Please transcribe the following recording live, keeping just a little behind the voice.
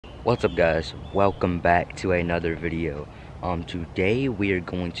What's up, guys? Welcome back to another video. Today we are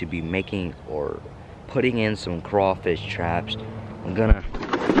going to be making or putting in some crawfish traps. I'm gonna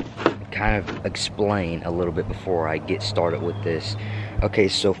kind of explain a little bit before I get started with this. Okay,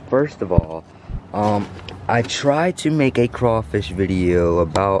 so first of all, I tried to make a crawfish video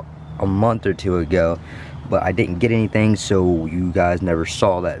about a month or two ago, but I didn't get anything, so you guys never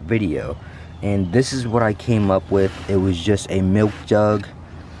saw that video. And this is what I came up with. It was just a milk jug.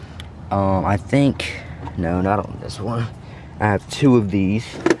 I think, no, not on this one. I have two of these.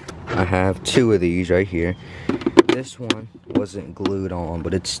 I have two of these right here. This one wasn't glued on,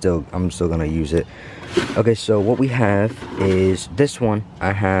 but I'm still gonna use it. Okay, so what we have is this one.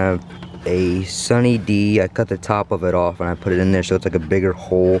 I have a Sunny D. I cut the top of it off and I put it in there so it's like a bigger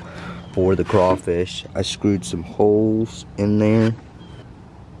hole for the crawfish. I screwed some holes in there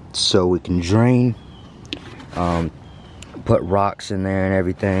so we can drain. Put rocks in there and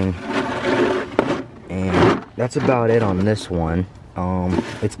everything. And that's about it on this one.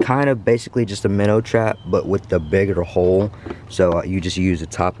 It's kind of basically just a minnow trap, but with the bigger hole. So you just use the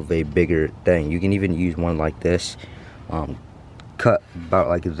top of a bigger thing. You can even use one like this. Cut about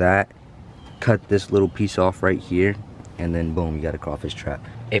like that. Cut this little piece off right here. And then boom, you got a crawfish trap.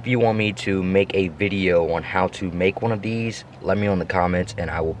 If you want me to make a video on how to make one of these, let me know in the comments and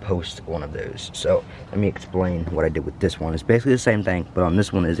I will post one of those. So let me explain what I did with this one. It's basically the same thing, but on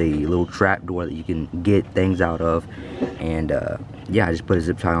this one is a little trap door that you can get things out of. And yeah, I just put a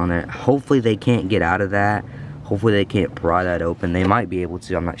zip tie on there. Hopefully they can't get out of that. Hopefully they can't pry that open. They might be able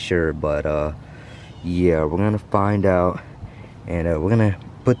to, I'm not sure, but yeah, we're gonna find out. And we're gonna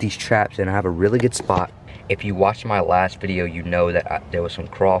put these traps in. I have a really good spot. If you watched my last video, you know that there was some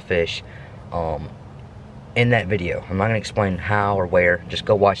crawfish in that video. I'm not gonna explain how or where, just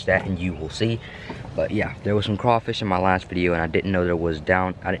go watch that and you will see. But yeah, there was some crawfish in my last video and I didn't know there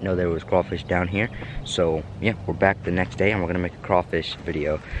was crawfish down here. So yeah, we're back the next day and we're gonna make a crawfish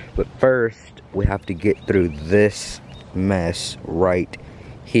video. But first, we have to get through this mess right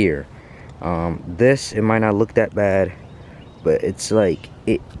here. It might not look that bad, but it's like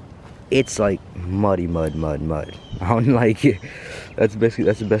muddy mud. I don't like it. That's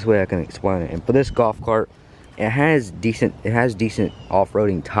the best way I can explain it. And for this golf cart, it has decent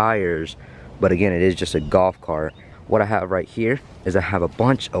off-roading tires, but again, it is just a golf cart. What I have right here is I have a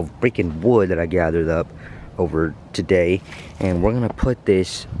bunch of freaking wood that I gathered up over today, and we're gonna put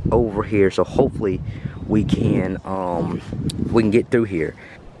this over here so hopefully we can get through here.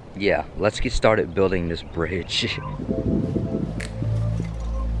 Yeah, let's get started building this bridge.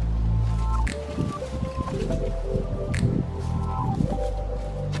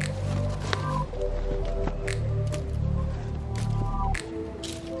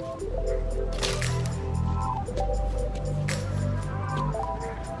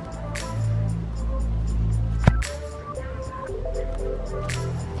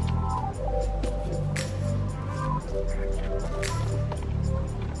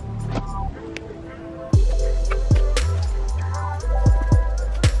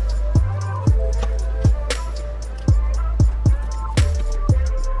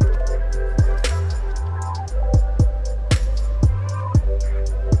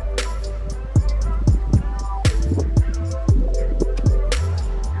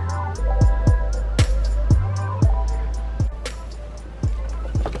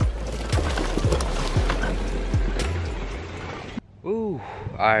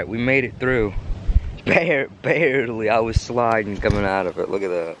 Alright, we made it through. Barely. I was sliding coming out of it. Look at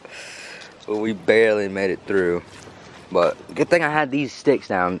that. Well, we barely made it through. But good thing I had these sticks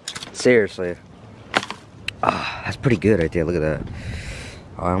down. Seriously. Ah, that's pretty good right there. Look at that.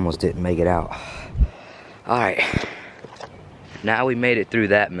 I almost didn't make it out. Alright. Now we made it through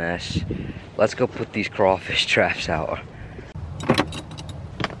that mess. Let's go put these crawfish traps out.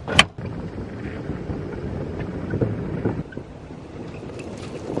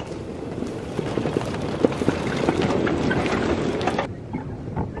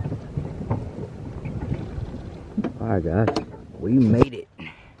 Alright guys, we made it.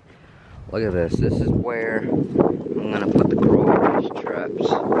 Look at this. This is where I'm gonna put the crawfish traps.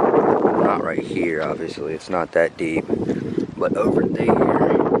 Not right here, obviously. It's not that deep. But over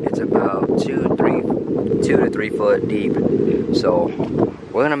there, it's about 2 to 3 foot deep. So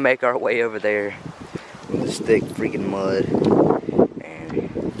we're gonna make our way over there with this thick freaking mud.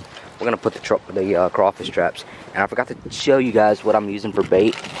 And we're gonna put the crawfish traps. And I forgot to show you guys what I'm using for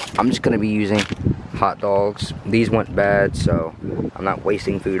bait. I'm just gonna be using hot dogs. These went bad, so I'm not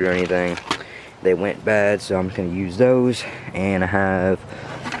wasting food or anything. They went bad, so I'm just gonna use those. And I have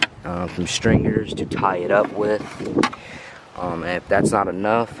some stringers to tie it up with. And if that's not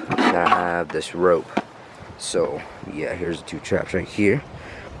enough, then I have this rope. So yeah, here's the 2 traps right here.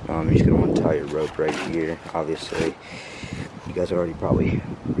 You're just gonna want to tie your rope right here. Obviously, you guys already probably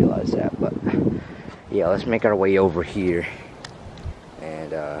realized that, but yeah, let's make our way over here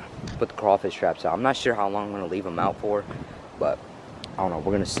and put the crawfish traps out. I'm not sure how long I'm gonna leave them out for, but I don't know.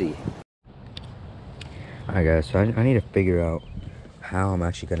 We're gonna see. All right, guys. So I need to figure out how I'm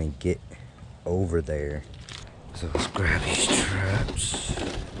actually gonna get over there. So let's grab these traps.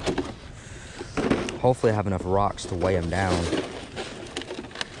 Hopefully I have enough rocks to weigh them down.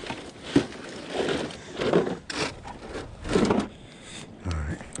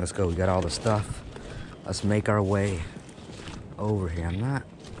 Alright, let's go. We got all the stuff. Let's make our way over here. I'm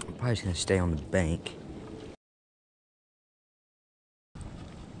probably just gonna stay on the bank.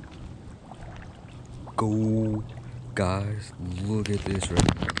 Go, guys, look at this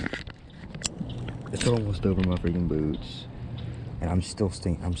right now. It's almost over my freaking boots. And I'm still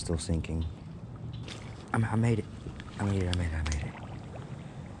sinking. I made it. I made it.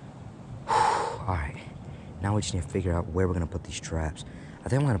 Alright. Now we just need to figure out where we're going to put these traps. I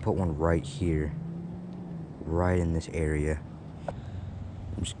think I'm going to put one right here. Right in this area.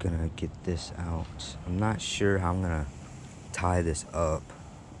 I'm just going to get this out. I'm not sure how I'm going to tie this up.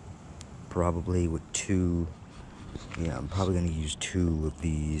 Probably with 2. Yeah, I'm probably going to use 2 of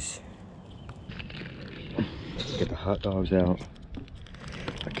these. Get the hot dogs out.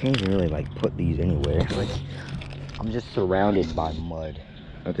 I can't even really like put these anywhere. Like, I'm just surrounded by mud.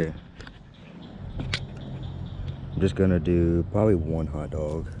 Okay. I'm just gonna do probably 1 hot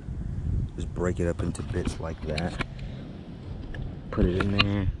dog. Just break it up into bits like that. Put it in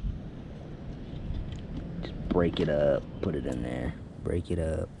there. Just break it up. Put it in there. Break it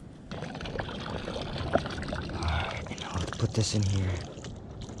up. Alright, now let's put this in here.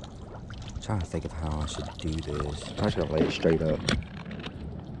 I'm trying to think of how I should do this. I'm just gonna lay it straight up.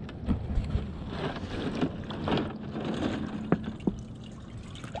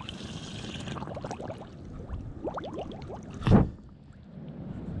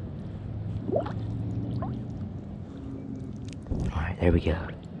 Alright, there we go.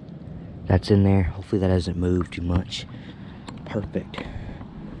 That's in there. Hopefully that doesn't move too much. Perfect.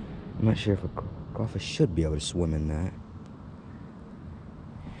 I'm not sure if a crawfish should be able to swim in that.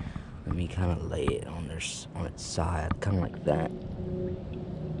 Let me kind of lay it on its side, kind of like that.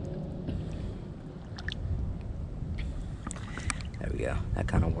 There we go. That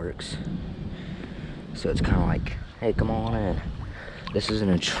kind of works. So it's kind of like, hey, come on in. This isn't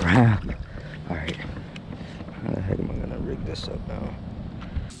a trap. All right. How the heck am I gonna rig this up now?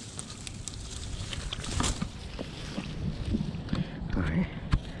 All right.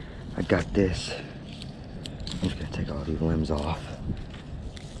 I got this. I'm just gonna take all these limbs off.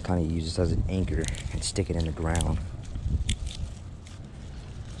 Kind of use this as an anchor and stick it in the ground.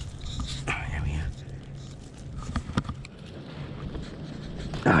 There we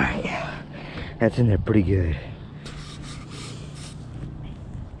go. Alright, that's in there pretty good.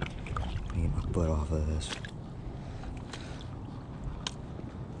 Get my butt off of this.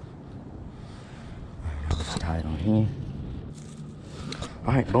 Alright, now let's tie it on here.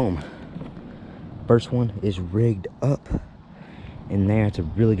 Alright, boom. First one is rigged up. In there, it's a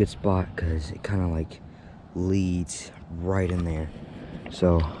really good spot because it kind of like leads right in there.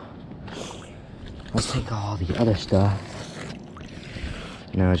 So let's take all the other stuff.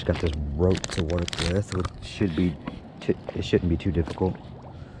 Now I just got this rope to work with, which it shouldn't be too difficult.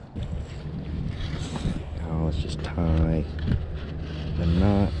 Now let's just tie the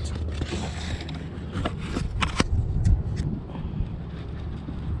knot.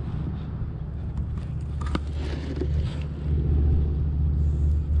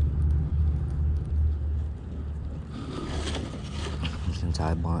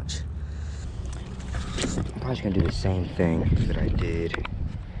 Tie bunch. I'm probably just gonna do the same thing that I did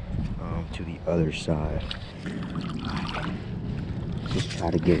to the other side. Just try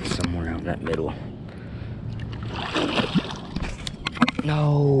to get it somewhere out in that middle.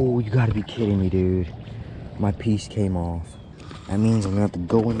 No, you gotta be kidding me, dude. My piece came off. That means I'm gonna have to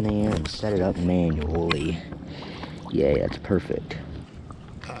go in there and set it up manually. Yeah, that's perfect.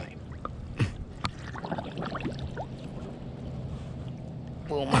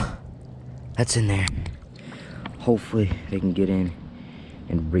 Boom. That's in there. Hopefully they can get in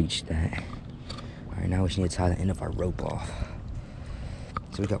and reach that. Alright, now we just need to tie the end of our rope off.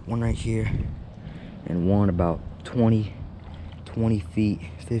 So we got one right here and one about 20 feet,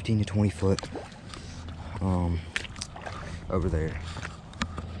 15 to 20 foot over there.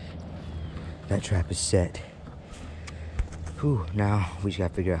 That trap is set. Whew, now we just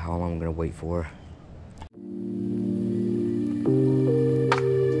gotta figure out how long I'm gonna wait for.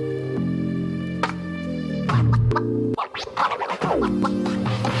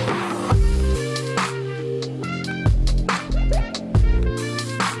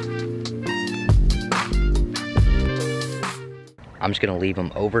 I'm just gonna leave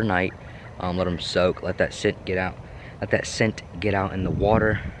them overnight, let them soak, let that scent get out in the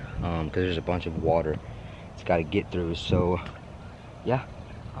water, because there's a bunch of water it's got to get through. So yeah,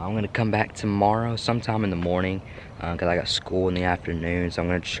 I'm gonna come back tomorrow sometime in the morning, because I got school in the afternoon, so I'm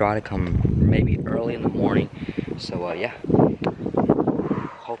gonna try to come maybe early in the morning. So yeah,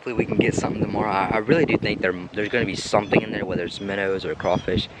 hopefully we can get something tomorrow. I really do think there's gonna be something in there, whether it's minnows or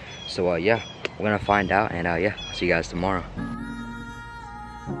crawfish. So yeah, we're gonna find out, and yeah, I'll see you guys tomorrow.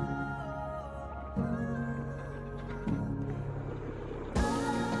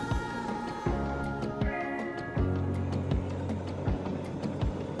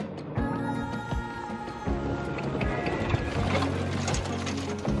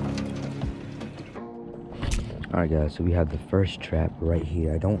 Alright guys, so we have the first trap right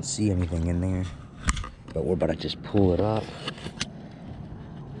here. I don't see anything in there, but we're about to just pull it up.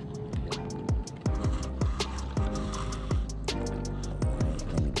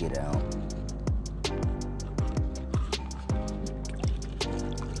 Let me get out.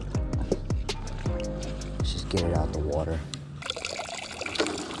 Let's just get it out the water.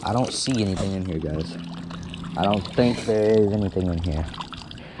 I don't see anything in here, guys. I don't think there is anything in here.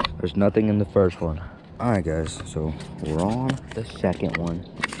 There's nothing in the first one. Alright guys, so we're on the second one.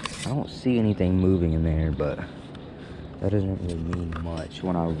 I don't see anything moving in there, but that doesn't really mean much.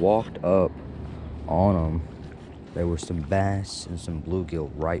 When I walked up on them, there were some bass and some bluegill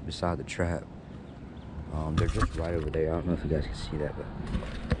right beside the trap. They're just right over there. I don't know if you guys can see that, but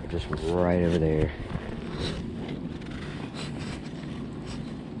they're just right over there.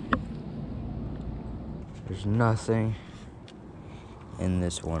 There's nothing in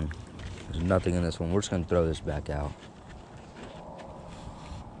this one. There's nothing in this one. We're just gonna throw this back out.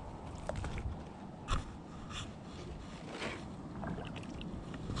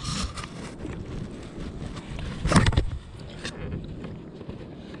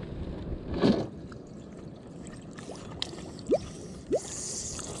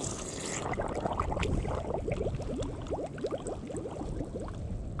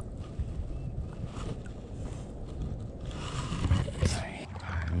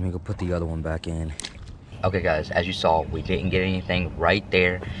 Let me go put the other one back in. Okay guys, as you saw, we didn't get anything right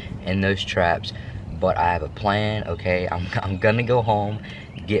there in those traps, but I have a plan. Okay, I'm gonna go home,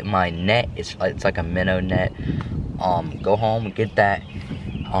 get my net. It's like a minnow net. Go home, get that.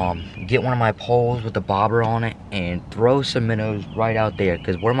 Get one of my poles with the bobber on it and throw some minnows right out there,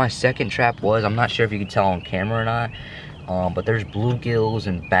 because where my second trap was, I'm not sure if you can tell on camera or not, but there's bluegills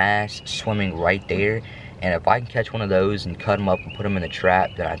and bass swimming right there. And if I can catch one of those and cut them up and put them in the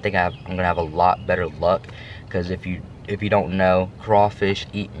trap, then I think I'm gonna have a lot better luck. Because if you don't know, crawfish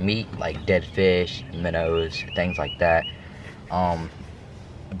eat meat like dead fish, minnows, things like that.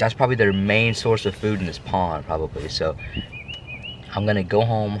 That's probably their main source of food in this pond, probably. So I'm gonna go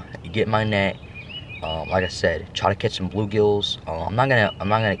home, get my net. Like I said, try to catch some bluegills. I'm not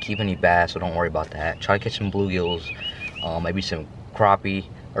gonna keep any bass, so don't worry about that. Try to catch some bluegills, maybe some crappie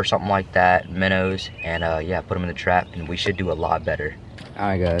or something like that, minnows, and yeah, put them in the trap, and we should do a lot better.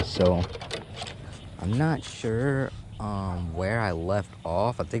 Alright guys, so I'm not sure where I left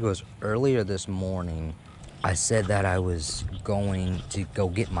off. I think it was earlier this morning. I said that I was going to go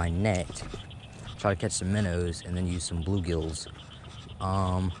get my net, try to catch some minnows, and then use some bluegills.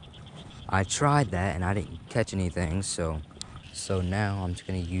 I tried that and I didn't catch anything, so now I'm just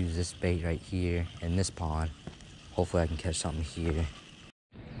gonna use this bait right here in this pond. Hopefully I can catch something here.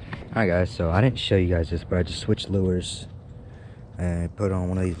 Alright guys, so I didn't show you guys this, but I just switched lures and put on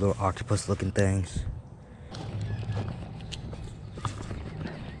one of these little octopus looking things.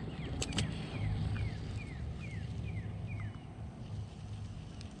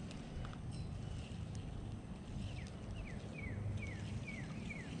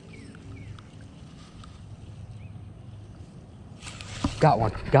 Got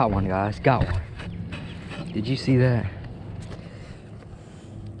one guys, got one. Did you see that?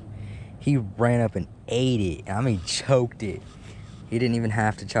 He ran up and ate it. I mean, choked it. He didn't even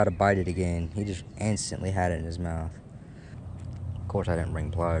have to try to bite it again. He just instantly had it in his mouth. Of course, I didn't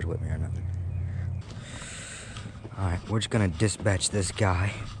bring pliers with me or nothing. All right, we're just gonna dispatch this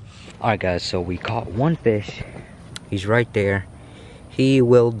guy. All right, guys, so we caught one fish. He's right there. He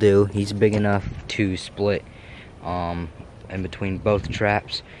will do. He's big enough to split in between both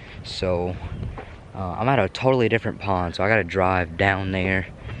traps. So I'm at a totally different pond, so I gotta drive down there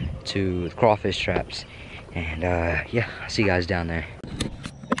to the crawfish traps And yeah, I'll see you guys down there.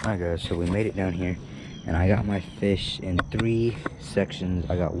 Alright guys, so we made it down here, and I got my fish in 3 sections.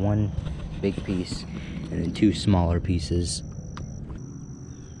 I got 1 big piece and then 2 smaller pieces.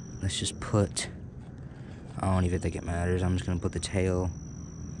 Let's just put, I don't even think it matters, I'm just gonna put the tail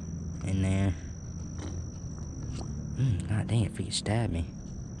in there. God dang it, freaking stabbed me.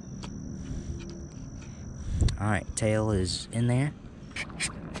 Alright, tail is in there.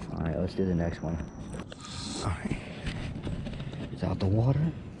 Alright, let's do the next one. Alright, it's out the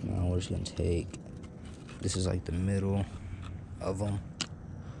water. Now we're just gonna take, this is like the middle of them.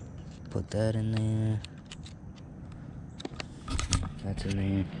 Put that in there. That's in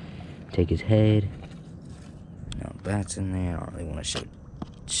there. Take his head. Now that's in there. I don't really want to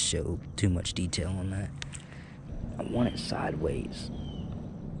show too much detail on that. I want it sideways.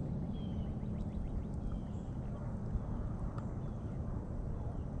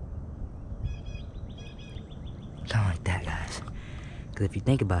 Kind of like that, guys. Because if you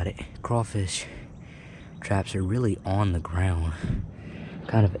think about it, crawfish traps are really on the ground.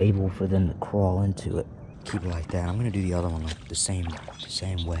 Kind of able for them to crawl into it. Keep it like that. I'm gonna do the other one like the same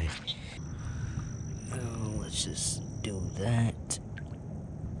way. Oh, let's just do that.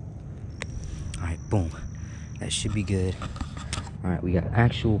 Alright, boom. That should be good. Alright, we got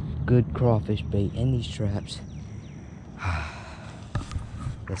actual good crawfish bait in these traps.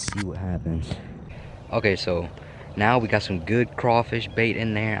 Let's see what happens. Okay, so now we got some good crawfish bait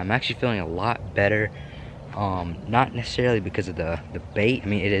in there. I'm actually feeling a lot better. Not necessarily because of the bait. I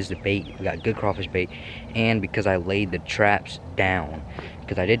mean, it is the bait. We got good crawfish bait, and because I laid the traps down.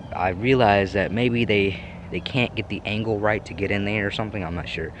 Because I realized that maybe they can't get the angle right to get in there or something. I'm not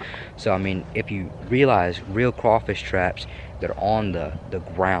sure. So I mean, if you realize real crawfish traps, they're on the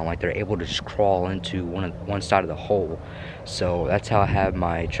ground, like they're able to just crawl into one side of the hole. So that's how I have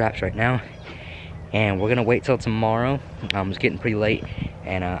my traps right now. And we're gonna wait till tomorrow. It's getting pretty late,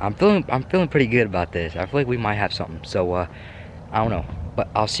 and I'm feeling pretty good about this. I feel like we might have something. So I don't know, but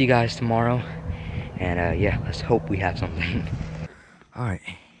I'll see you guys tomorrow. And yeah, let's hope we have something. All right,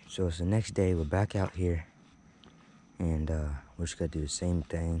 so it's the next day. We're back out here, and we're just gonna do the same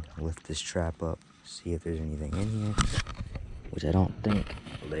thing. Lift this trap up, see if there's anything in here, which I don't think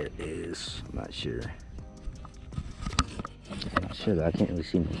there is. I'm not sure. Though. I can't really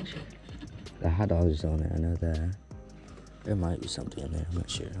see much. The hot dog is on there, I know that. There might be something in there, I'm not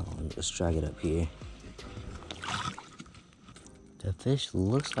sure. Let's drag it up here. The fish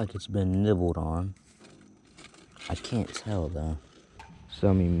looks like it's been nibbled on. I can't tell though. So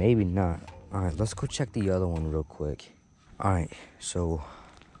I mean, maybe not. Alright, let's go check the other one real quick. Alright, so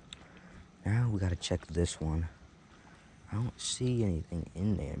now we gotta check this one. I don't see anything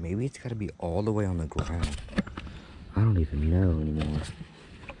in there. Maybe it's gotta be all the way on the ground. I don't even know anymore.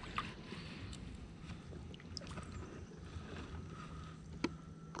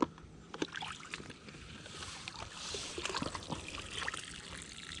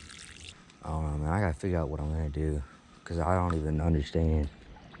 I gotta figure out what I'm gonna do, because I don't even understand.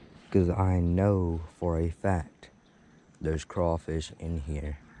 Because I know for a fact there's crawfish in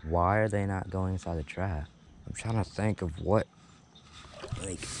here. Why are they not going inside the trap? I'm trying to think of what,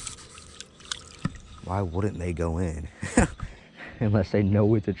 like, why wouldn't they go in? Unless they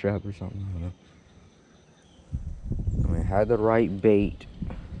know it's a trap or something, I don't know. I mean, I had the right bait.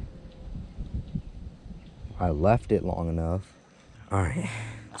 I left it long enough. All right,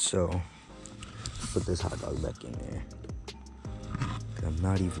 so put this hot dog back in there. I'm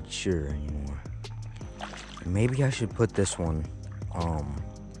not even sure anymore. Maybe I should put this one,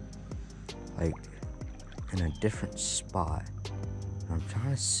 like in a different spot. I'm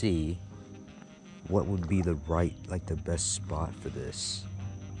trying to see what would be the right, like the best spot for this.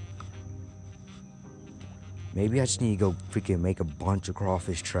 Maybe I just need to go freaking make a bunch of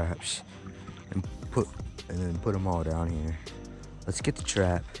crawfish traps and then put them all down here. Let's get the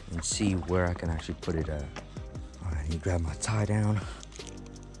trap and see where I can actually put it at. All right, I need to grab my tie down.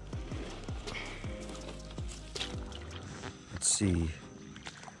 Let's see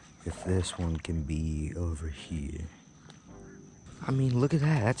if this one can be over here. I mean, look at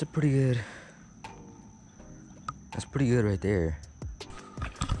that. That's pretty good right there.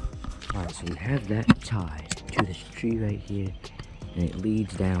 All right, so we have that tied to this tree right here, and it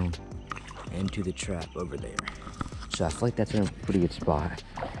leads down into the trap over there. So I feel like that's in a pretty good spot.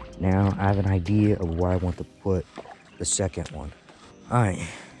 Now I have an idea of where I want to put the second one. All right,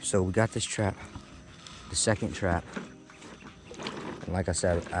 so we got this trap, the second trap. And like I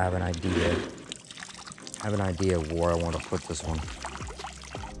said, I have an idea of where I want to put this one.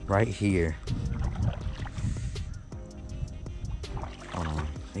 Right here.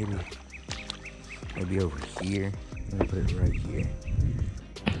 Maybe maybe over here. I'm gonna put it right here.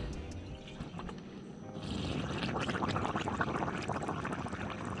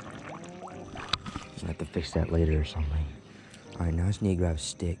 I have to fix that later or something. All right, now I just need to grab a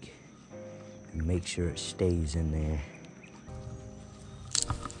stick and make sure it stays in there.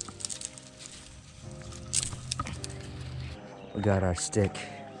 We got our stick.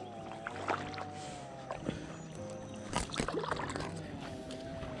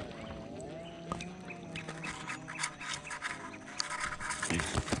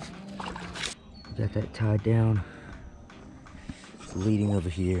 Got that tied down. It's leading over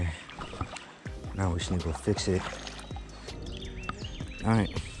here. Now we just need to go fix it. All right,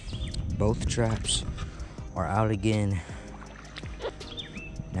 both traps are out again.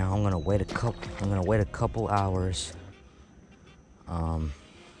 Now I'm gonna wait a couple hours.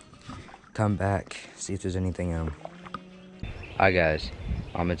 Come back, see if there's anything in them. Alright guys,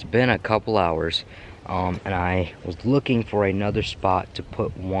 it's been a couple hours, and I was looking for another spot to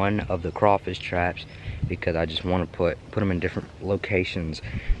put one of the crawfish traps because I just want to put them in different locations.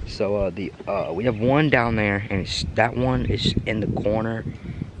 So we have one down there, and that one is in the corner.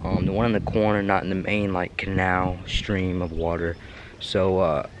 The one in the corner, not in the main like canal stream of water.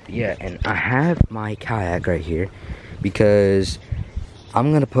 So yeah, and I have my kayak right here because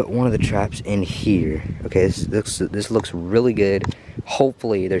I'm gonna put one of the traps in here. Okay, this looks really good.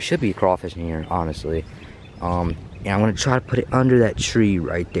 Hopefully there should be crawfish in here, honestly. And I'm gonna try to put it under that tree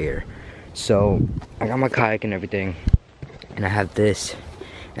right there. So I got my kayak and everything, and I have this,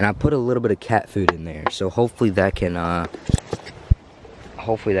 and I put a little bit of cat food in there. So hopefully that can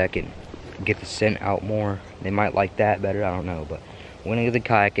get the scent out more. They might like that better, I don't know. But we're gonna get the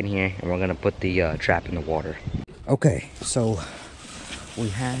kayak in here, and we're gonna put the trap in the water. Okay, so we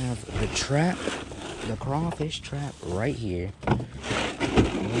have the trap, the crawfish trap right here. I'm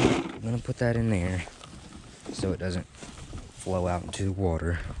gonna put that in there so it doesn't flow out into the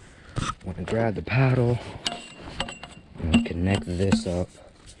water. I'm gonna grab the paddle and connect this up.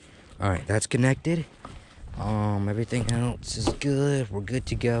 All right, that's connected. Everything else is good. We're good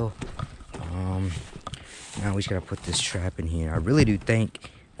to go. Now we just gotta put this trap in here. I really do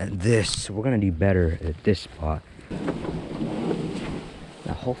think that we're gonna do better at this spot.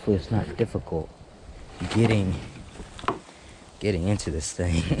 Now hopefully it's not difficult getting into this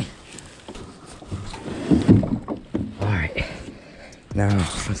thing. All right, now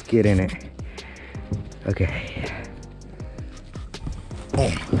let's get in it. Okay. All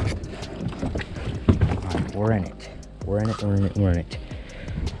right, we're in it. We're in it.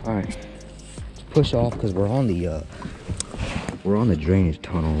 All right, let's push off because we're on the drainage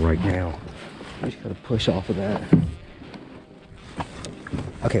tunnel right now. I just gotta push off of that.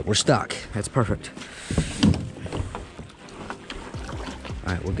 Okay, we're stuck. That's perfect.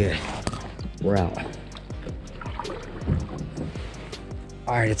 All right, we're good. We're out.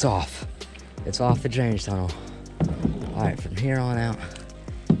 All right, it's off. It's off the drainage tunnel. All right, from here on out,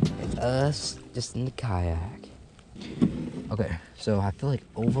 it's us just in the kayak. Okay, so I feel like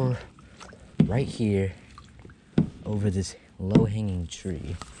over right here, over this low-hanging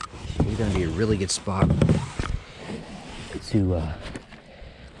tree, is gonna be a really good spot to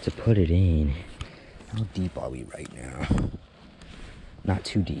put it in. How deep are we right now? Not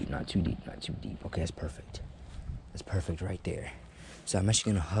too deep. Okay, that's perfect. That's perfect right there. So I'm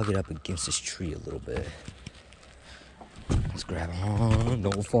actually gonna hug it up against this tree a little bit. Let's grab on,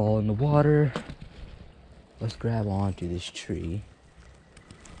 don't fall in the water. Let's grab onto this tree.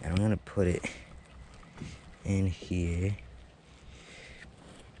 And I'm gonna put it in here.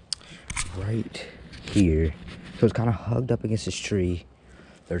 Right here. So it's kind of hugged up against this tree.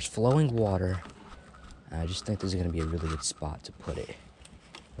 There's flowing water. I just think this is gonna be a really good spot to put it.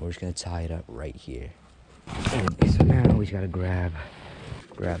 And we're just gonna tie it up right here. Okay, so now we just gotta grab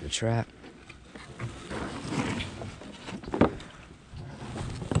the trap.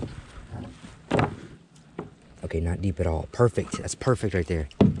 Okay, not deep at all. Perfect. That's perfect right there.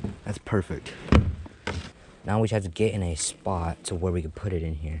 That's perfect. Now we just have to get in a spot to where we can put it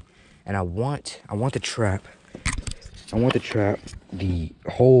in here. And I want the trap. I want the trap the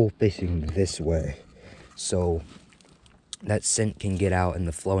hole facing this way, so that scent can get out in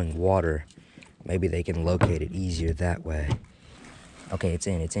the flowing water. Maybe they can locate it easier that way. Okay, it's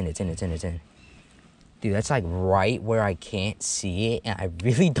in. Dude, that's like right where I can't see it, and I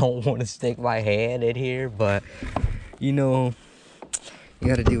really don't want to stick my hand in here, but you know, you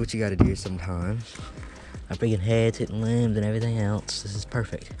gotta do what you gotta do sometimes. I'm freaking heads, hitting limbs, and everything else. This is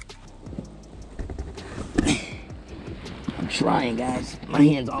perfect. I'm trying, guys. My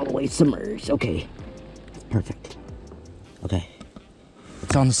hand's all the way submerged. Okay, perfect. Okay,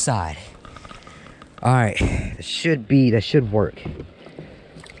 it's on the side. All right, that should work.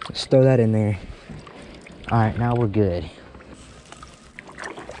 Let's throw that in there. All right, now we're good.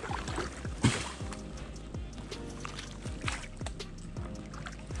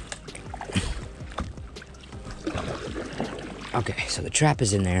 Okay, so the trap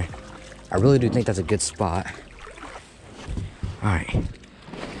is in there. I really do think that's a good spot. All right.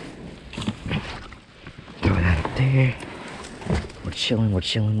 Throw that up there. We're chilling, we're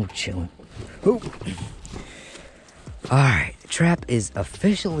chilling, we're chilling. Ooh. All right, the trap is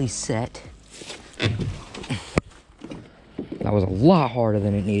officially set. That was a lot harder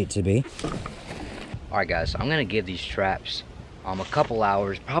than it needed to be. All right, guys, so I'm gonna give these traps a couple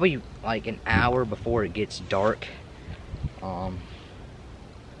hours, probably like an hour before it gets dark.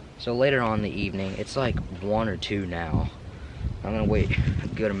 So later on in the evening, it's like 1 or 2 now. I'm gonna wait a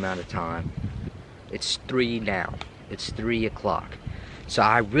good amount of time. It's 3 now. It's 3 o'clock. So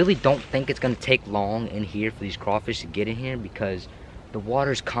I really don't think it's gonna take long in here for these crawfish to get in here because the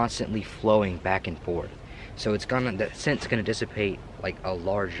water's constantly flowing back and forth. So it's gonna, the scent's gonna dissipate like a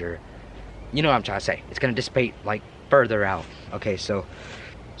larger, you know what I'm trying to say. It's gonna dissipate like further out. Okay, so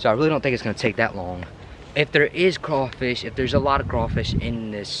I really don't think it's gonna take that long. If there is crawfish, if there's a lot of crawfish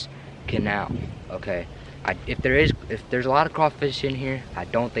in this canal, okay, if there's a lot of crawfish in here, I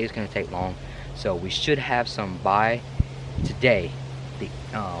don't think it's gonna take long. So we should have some by today,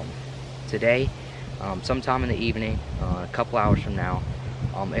 sometime in the evening, a couple hours from now.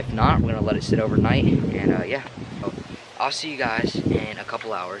 If not, we're gonna let it sit overnight, and yeah, so I'll see you guys in a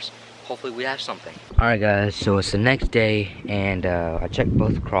couple hours. Hopefully we have something. All right, guys, so it's the next day, and I checked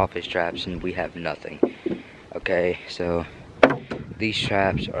both crawfish traps and we have nothing. Okay, so these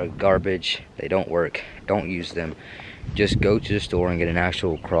traps are garbage. They don't work. Don't use them. Just go to the store and get an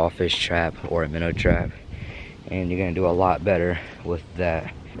actual crawfish trap or a minnow trap, and you're gonna do a lot better with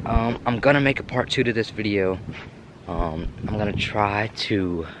that. I'm gonna make a part 2 to this video. I'm gonna try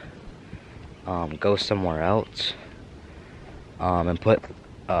to go somewhere else and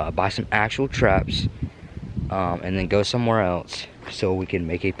buy some actual traps, and then go somewhere else so we can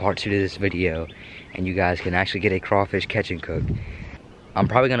make a part 2 to this video and you guys can actually get a crawfish catch and cook. I'm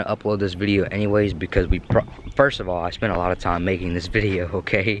probably gonna upload this video anyways because first of all, I spent a lot of time making this video,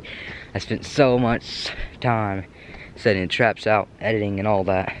 okay? I spent so much time setting the traps out, editing and all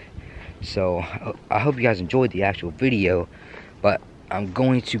that. So I hope you guys enjoyed the actual video, but I'm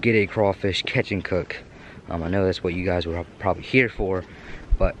going to get a crawfish catch and cook. I know that's what you guys were probably here for,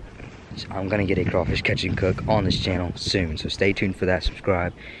 but I'm gonna get a crawfish catch and cook on this channel soon, so stay tuned for that.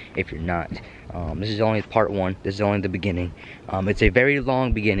 Subscribe if you're not. This is only part 1. This is only the beginning. It's a very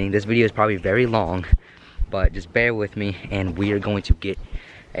long beginning. This video is probably very long, but just bear with me, and we are going to get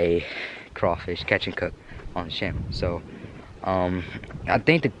a crawfish catch and cook on the channel. So I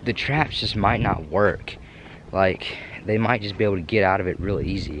think the traps just might not work. Like, they might just be able to get out of it real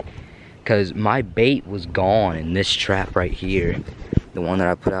easy, because my bait was gone in this trap right here, the one that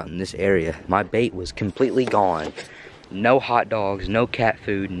I put out in this area. My bait was completely gone. No hot dogs, no cat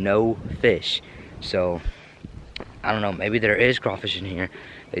food, no fish. So I don't know, maybe there is crawfish in here,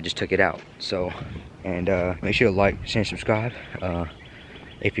 they just took it out. So, and make sure to like, share, and subscribe.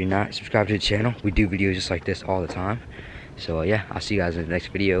 If you're not subscribed to the channel, we do videos just like this all the time. So yeah, I'll see you guys in the next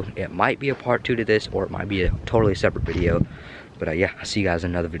video. It might be a part 2 to this, or it might be a totally separate video, but yeah, I'll see you guys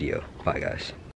in another video. Bye, guys.